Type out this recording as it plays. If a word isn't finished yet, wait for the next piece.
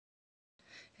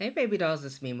Hey baby dolls,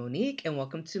 it's me Monique and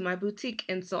welcome to my boutique.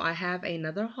 And so I have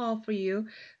another haul for you.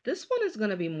 This one is going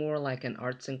to be more like an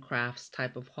arts and crafts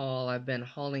type of haul. I've been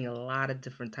hauling a lot of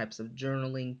different types of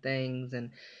journaling things and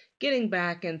getting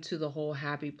back into the whole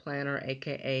happy planner,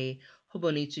 aka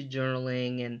Hobonichi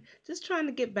journaling, and just trying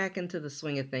to get back into the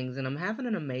swing of things, and I'm having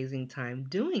an amazing time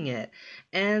doing it.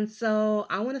 And so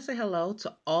I want to say hello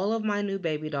to all of my new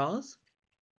baby dolls.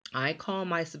 I call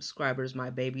my subscribers my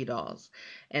baby dolls.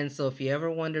 And so if you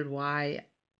ever wondered why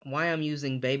I'm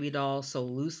using baby doll so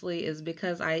loosely is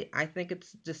because I think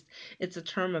it's a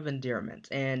term of endearment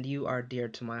and you are dear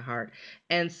to my heart.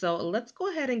 And so let's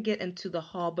go ahead and get into the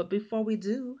haul. But before we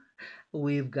do,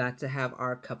 we've got to have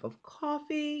our cup of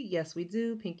coffee. Yes, we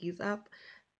do. Pinkies up.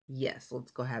 Yes,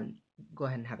 let's go ahead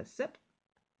and have a sip.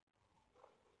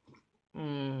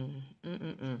 Mm, mm,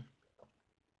 mm, mm.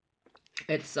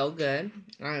 It's so good.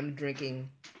 I'm drinking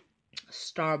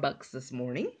Starbucks this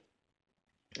morning.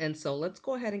 And so let's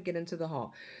go ahead and get into the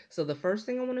haul. So the first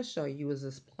thing I want to show you is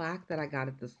this plaque that I got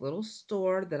at this little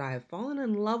store that I have fallen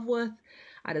in love with.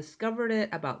 I discovered it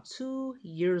about 2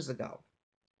 years ago.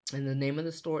 And the name of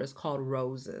the store is called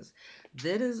Roses.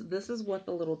 This is what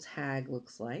the little tag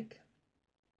looks like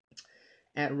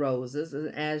at Roses.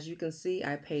 And as you can see,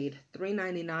 I paid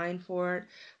 $3.99 for it.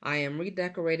 I am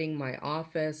redecorating my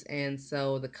office, and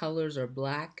so the colors are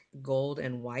black, gold,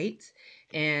 and white.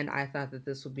 And I thought that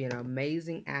this would be an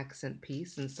amazing accent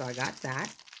piece, and so I got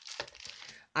that.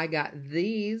 I got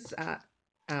these,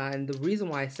 and the reason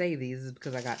why I say these is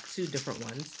because I got two different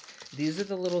ones. These are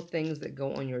the little things that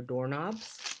go on your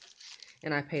doorknobs,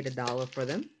 and I paid $1 for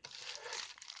them.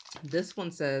 This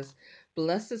one says,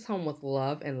 "Bless this home with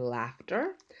love and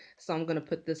laughter." So I'm going to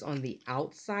put this on the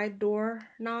outside door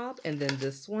knob, and then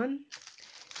this one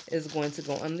is going to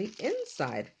go on the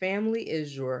inside. Family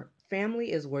is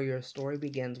where your story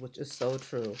begins, which is so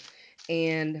true.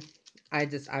 And I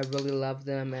really love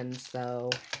them, and so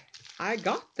I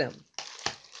got them.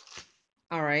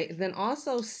 All right, then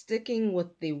also sticking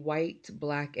with the white,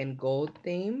 black, and gold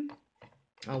theme,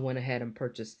 I went ahead and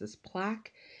purchased this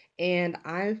plaque, and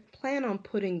I plan on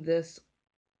putting this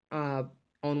uh,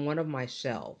 on one of my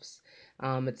shelves.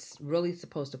 It's really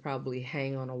supposed to probably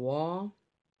hang on a wall,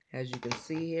 as you can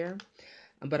see here,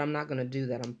 but I'm not going to do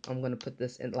that. I'm going to put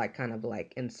this in like kind of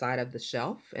like inside of the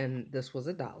shelf, and this was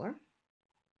 $1,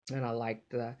 and I like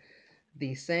the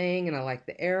saying, and I like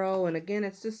the arrow, and again,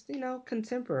 it's just,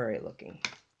 contemporary looking.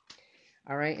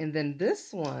 All right, and then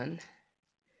this one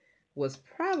was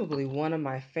probably one of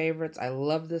my favorites. I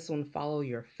love this one, Follow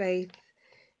Your Faith,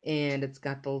 and it's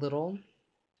got the little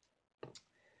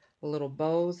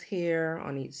bows here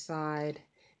on each side,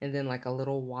 and then like a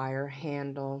little wire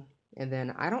handle. And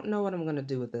then I don't know what I'm going to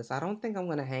do with this. I don't think I'm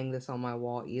going to hang this on my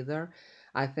wall either.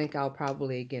 I think I'll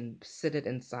probably, again, sit it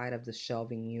inside of the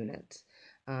shelving unit.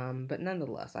 But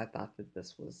nonetheless, I thought that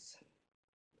this was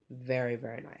very,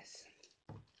 very nice.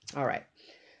 All right.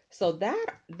 So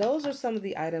those are some of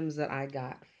the items that I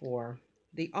got for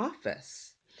the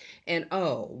office. And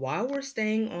oh, while we're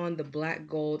staying on the black,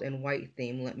 gold, and white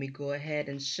theme, let me go ahead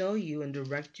and show you and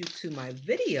direct you to my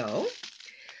video.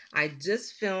 I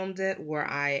just filmed it where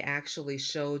I actually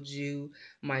showed you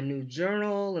my new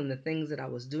journal and the things that I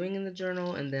was doing in the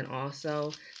journal, and then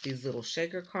also these little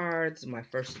shaker cards, my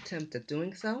first attempt at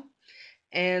doing so.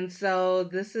 And so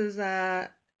this is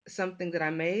something that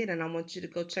I made, and I want you to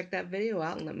go check that video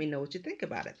out and let me know what you think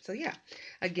about it. So yeah,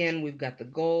 again, we've got the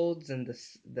golds and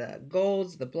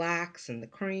the blacks and the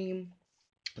cream.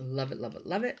 Love it, love it,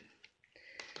 love it.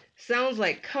 Sounds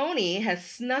like Coney has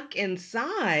snuck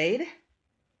inside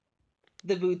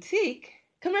the boutique.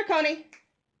 Come here, Coney.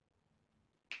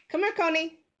 Come here,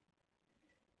 Coney.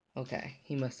 Okay,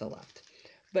 he must have left.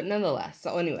 But nonetheless,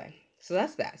 so anyway, so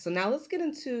that's that. So now let's get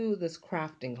into this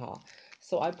crafting haul.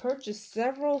 So I purchased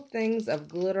several things of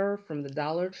glitter from the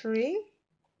Dollar Tree.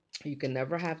 You can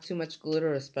never have too much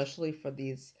glitter, especially for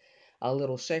these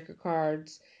little shaker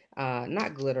cards.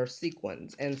 Not glitter,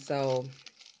 sequins. And so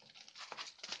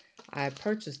I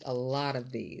purchased a lot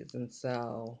of these. And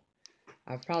so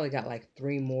I've probably got like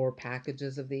 3 more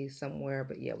packages of these somewhere.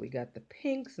 But yeah, we got the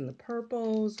pinks and the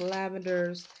purples,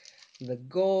 lavenders, the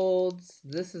golds.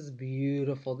 This is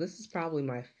beautiful. This is probably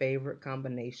my favorite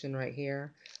combination right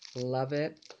here. Love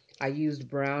it. I used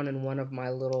brown in one of my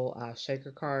little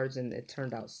shaker cards, and it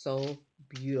turned out so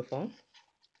beautiful.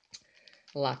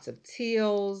 Lots of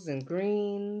teals and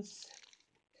greens.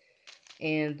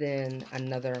 And then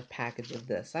another package of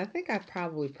this. I think I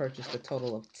probably purchased a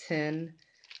total of 10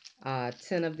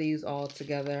 of these all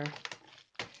together.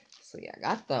 So yeah, I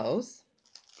got those.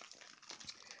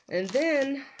 And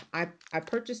then I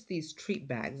purchased these treat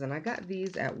bags, and I got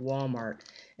these at Walmart.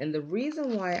 And the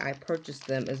reason why I purchased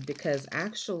them is because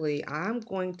actually I'm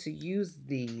going to use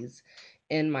these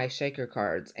in my shaker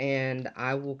cards, and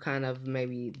I will kind of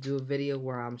maybe do a video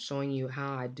where I'm showing you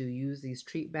how I do use these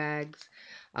treat bags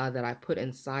that I put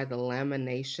inside the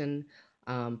lamination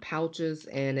pouches,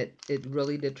 and it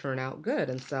really did turn out good.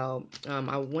 And so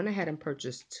I went ahead and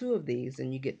purchased 2 of these,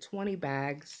 and you get 20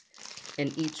 bags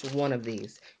in each one of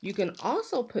these. You can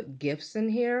also put gifts in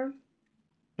here,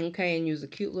 okay, and use a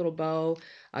cute little bow.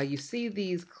 You see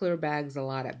these clear bags a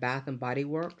lot at Bath and Body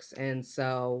Works, and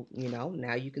so, you know,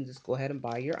 now you can just go ahead and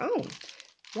buy your own.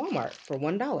 Walmart for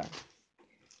 $1.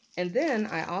 And then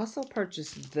I also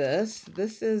purchased this.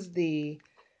 This is the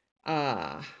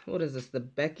what is this? The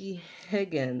Becky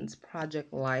Higgins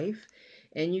Project Life,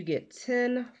 and you get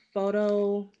 10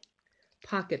 photo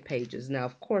pocket pages. Now,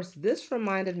 of course, this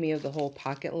reminded me of the whole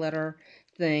pocket letter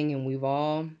thing, and we've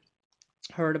all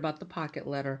heard about the pocket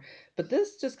letter, but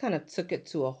this just kind of took it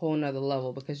to a whole nother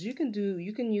level because you can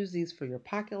use these for your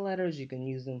pocket letters, you can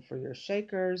use them for your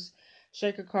shaker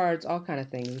cards, all kind of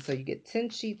things. So you get 10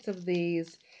 sheets of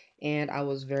these, and I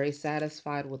was very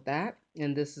satisfied with that.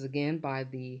 And this is again by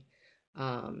the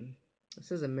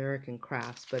this is American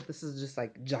Crafts, but this is just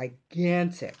like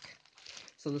gigantic.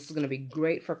 So this is going to be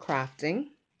great for crafting.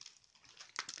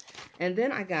 And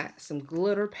then I got some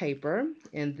glitter paper,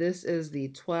 and this is the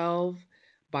 12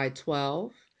 by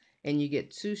 12, and you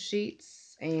get 2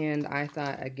 sheets. And I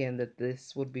thought again that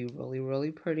this would be really,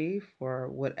 really pretty for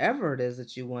whatever it is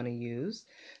that you want to use.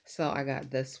 So I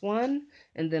got this one,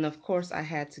 and then of course I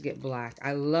had to get black.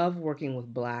 I love working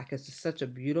with black. It's just such a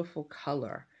beautiful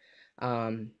color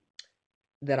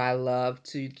that I love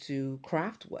to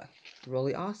craft with.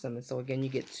 Really awesome. And so again, you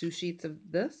get 2 sheets of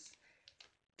this,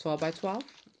 12 by 12.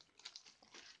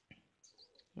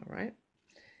 All right.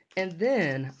 And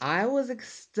then I was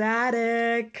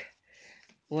ecstatic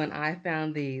when I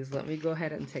found these. Let me go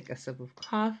ahead and take a sip of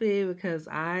coffee because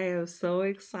I am so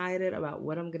excited about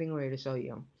what I'm getting ready to show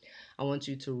you. I want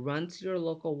you to run to your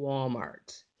local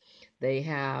Walmart. They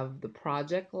have the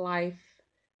Project Life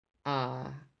uh,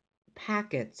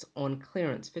 packets on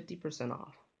clearance, 50%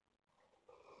 off.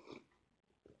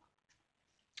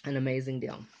 An amazing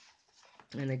deal.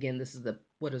 And again, this is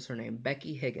what is her name?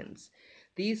 Becky Higgins.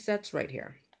 These sets right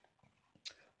here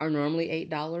are normally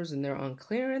 $8, and they're on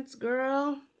clearance,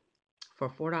 girl, for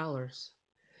 $4.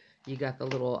 You got the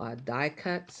little die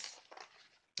cuts,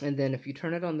 and then if you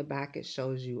turn it on the back, it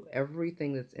shows you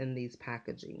everything that's in these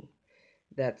packaging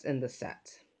that's in the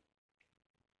set.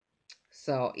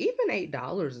 So even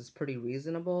 $8 is pretty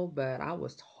reasonable, but I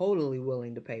was totally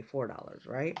willing to pay $4,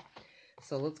 right?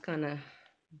 So let's kind of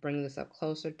bring this up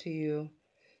closer to you.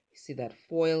 You see that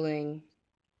foiling?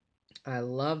 I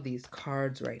love these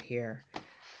cards right here.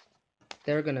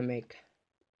 They're gonna make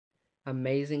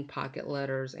amazing pocket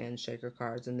letters and shaker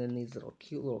cards, and then these little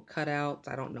cute little cutouts.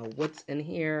 I don't know what's in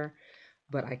here,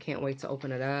 but I can't wait to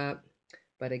open it up.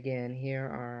 But again, here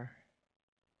are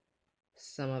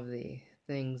some of the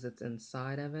things that's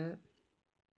inside of it.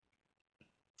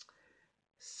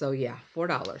 So yeah,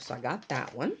 $4. So I got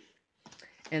that one.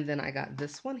 And then I got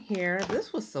this one here.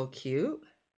 This was so cute.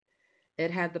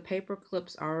 It had the paper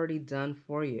clips already done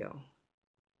for you.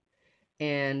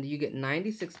 And you get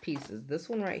 96 pieces. This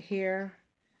one right here,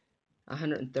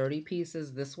 130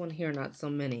 pieces. This one here, not so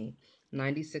many.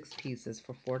 96 pieces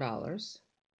for $4.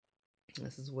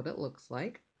 This is what it looks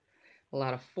like. A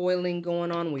lot of foiling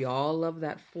going on. We all love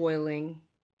that foiling.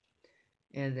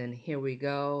 And then here we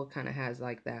go. Kind of has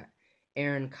like that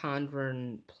Erin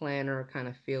Condren planner kind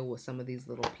of feel with some of these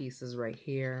little pieces right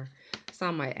here. So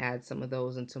I might add some of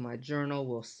those into my journal.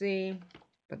 We'll see.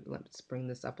 But let's bring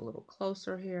this up a little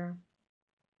closer here.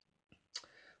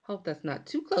 Hope that's not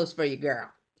too close for you, girl.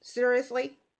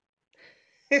 Seriously?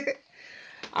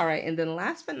 All right, and then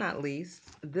last but not least,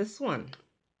 this one.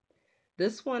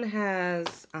 This one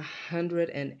has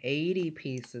 180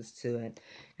 pieces to it.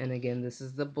 And again, this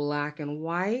is the black and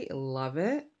white. Love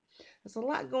it. There's a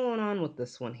lot going on with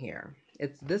this one here.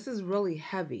 This is really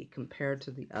heavy compared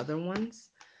to the other ones.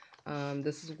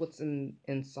 This is what's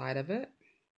inside of it.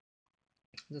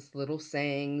 Just little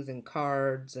sayings and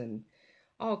cards and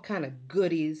all kind of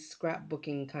goodies,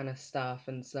 scrapbooking kind of stuff.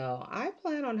 And so I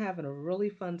plan on having a really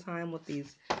fun time with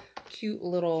these cute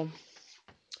little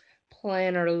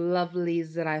planner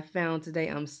lovelies that I found today.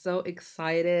 I'm so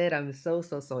excited. I'm so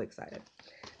excited.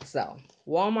 So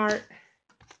Walmart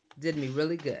did me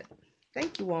really good.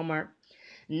 Thank you, Walmart.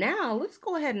 Now let's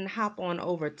go ahead and hop on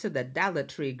over to the Dollar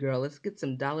Tree, girl. Let's get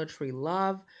some Dollar Tree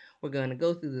love. We're going to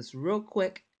go through this real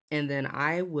quick, and then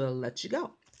I will let you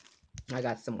go. I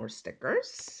got some more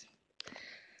stickers.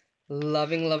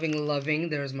 Loving, loving, loving.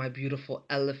 There's my beautiful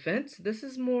elephant. This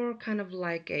is more kind of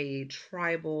like a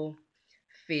tribal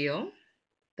feel.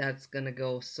 That's going to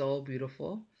go so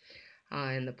beautiful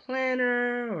in the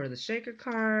planner or the shaker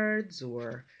cards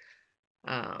or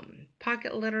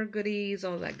pocket letter goodies,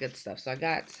 all that good stuff. So I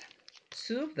got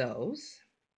 2 of those.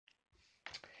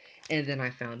 And then I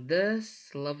found this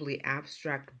lovely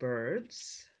abstract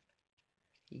birds.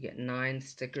 You get 9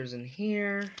 stickers in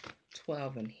here,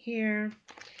 12 in here.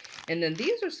 And then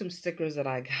these are some stickers that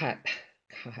I got,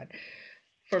 God,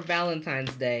 for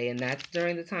Valentine's Day. And that's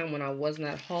during the time when I was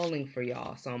not hauling for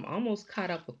y'all. So I'm almost caught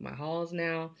up with my hauls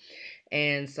now.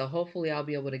 And so hopefully I'll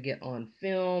be able to get on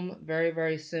film very,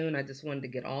 very soon. I just wanted to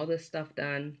get all this stuff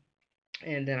done.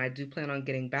 And then I do plan on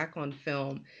getting back on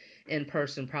film in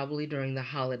person probably during the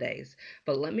holidays.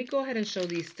 But let me go ahead and show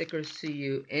these stickers to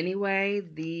you anyway.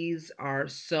 These are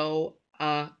so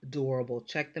adorable.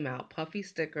 Check them out. Puffy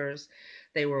stickers.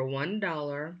 They were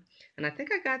 $1. And I think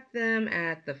I got them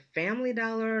at the Family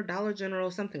Dollar, Dollar General,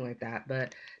 something like that.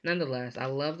 But nonetheless, I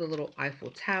love the little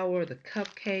Eiffel Tower, the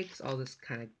cupcakes, all this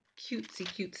kind of cutesy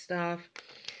cute stuff.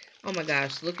 Oh my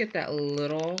gosh, look at that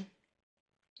little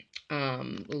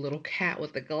cat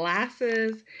with the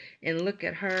glasses, and look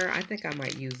at her. I think I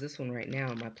might use this one right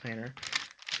now in my planner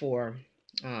for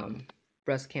um,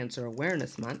 Breast Cancer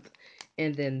Awareness Month.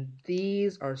 And then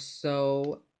these are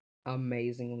so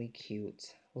amazingly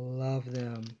cute. Love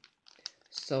them.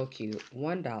 So cute.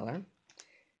 $1.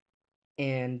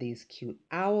 And these cute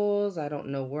owls. I don't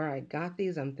know where I got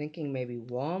these. I'm thinking maybe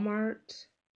Walmart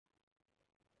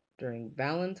during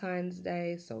Valentine's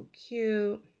Day. So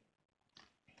cute.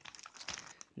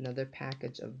 Another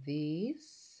package of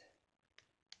these.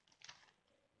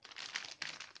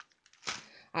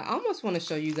 I almost want to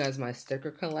show you guys my sticker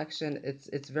collection.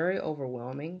 It's very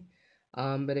overwhelming.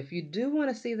 But if you do want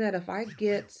to see that, if I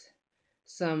get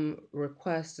some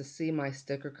requests to see my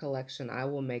sticker collection, I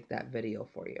will make that video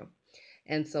for you.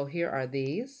 And so here are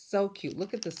these. So cute.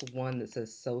 Look at this one that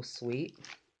says so sweet.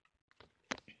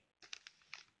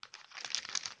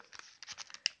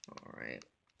 All right.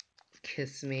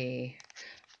 Kiss me.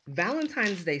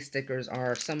 Valentine's Day stickers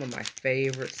are some of my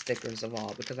favorite stickers of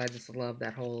all because I just love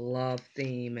that whole love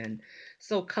theme and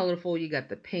so colorful. You got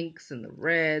the pinks and the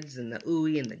reds and the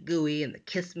ooey and the gooey and the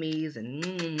kiss me's and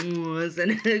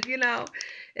and you know,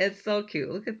 it's so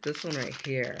cute. Look at this one right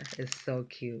here. It's so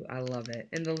cute. I love it.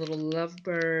 And the little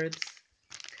lovebirds.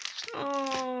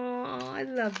 Oh, I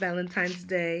love Valentine's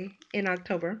Day in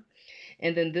October.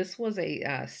 And then this was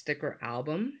a sticker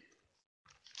album.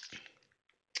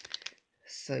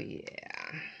 So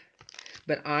yeah.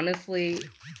 But honestly,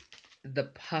 the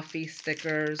puffy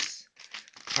stickers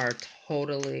are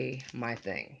totally my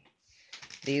thing.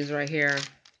 These right here,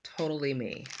 totally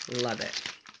me. Love it.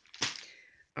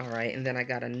 All right, and then I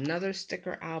got another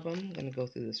sticker album. I'm going to go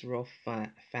through this real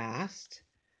fast.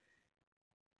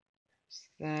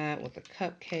 That with the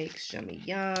cupcakes, yummy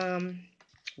yum,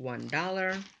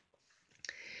 $1.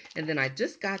 And then I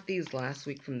just got these last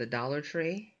week from the Dollar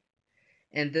Tree.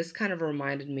 And this kind of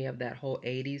reminded me of that whole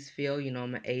 80s feel. You know,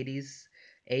 I'm an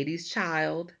 80s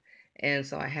child. And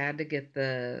so I had to get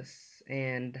this.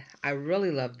 And I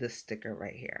really love this sticker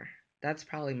right here. That's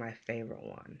probably my favorite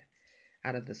one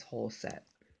out of this whole set.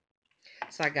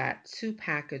 So I got 2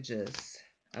 packages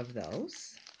of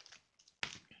those.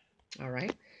 All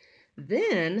right.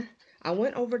 Then I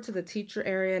went over to the teacher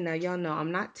area. Now, y'all know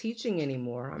I'm not teaching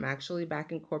anymore. I'm actually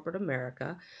back in corporate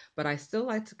America, but I still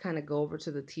like to kind of go over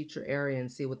to the teacher area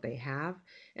and see what they have.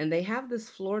 And they have this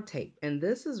floor tape, and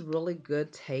this is really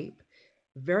good tape.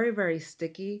 Very, very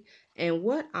sticky. And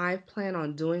what I plan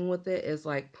on doing with it is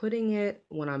like putting it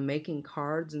when I'm making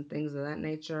cards and things of that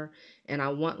nature. And I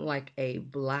want like a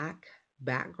black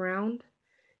background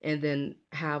and then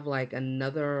have like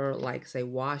another, like say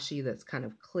washi that's kind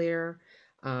of clear,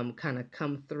 kind of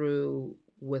come through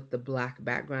with the black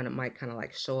background. It might kind of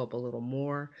like show up a little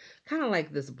more, kind of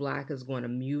like this black is going to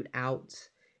mute out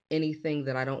anything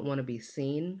that I don't want to be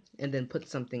seen and then put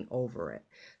something over it.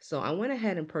 So I went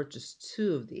ahead and purchased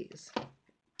 2 of these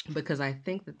because I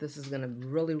think that this is going to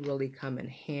really, really come in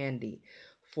handy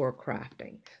for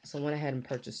crafting. So I went ahead and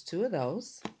purchased 2 of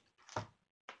those.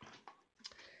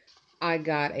 I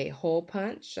got a hole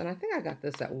punch, and I think I got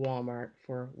this at Walmart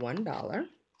for $1.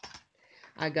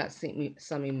 I got some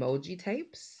emoji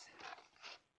tapes.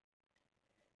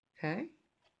 Okay.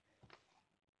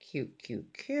 Cute,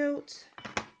 cute, cute.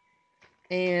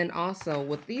 And also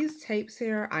with these tapes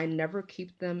here, I never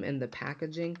keep them in the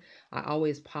packaging. I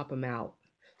always pop them out.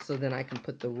 so then I can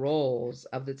put the rolls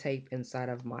of the tape inside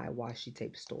of my washi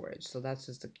tape storage. So that's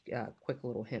just a quick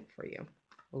little hint for you,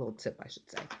 a little tip, I should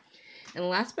say. And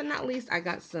last but not least, I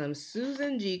got some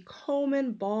Susan G.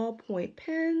 Komen ballpoint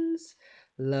pens.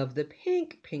 Love the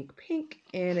pink, pink, pink.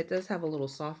 And it does have a little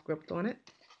soft grip on it.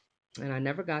 And I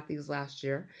never got these last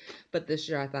year, but this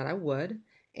year I thought I would.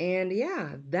 And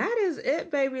yeah, that is it,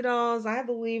 baby dolls. I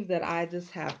believe that I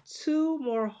just have 2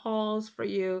 more hauls for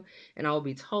you, and I will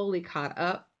be totally caught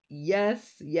up.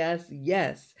 Yes, yes,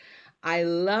 yes. I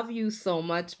love you so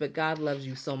much, but God loves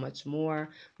you so much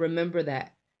more. Remember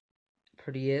that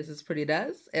pretty is as pretty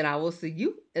does, and I will see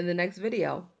you in the next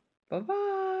video.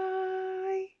 Bye-bye.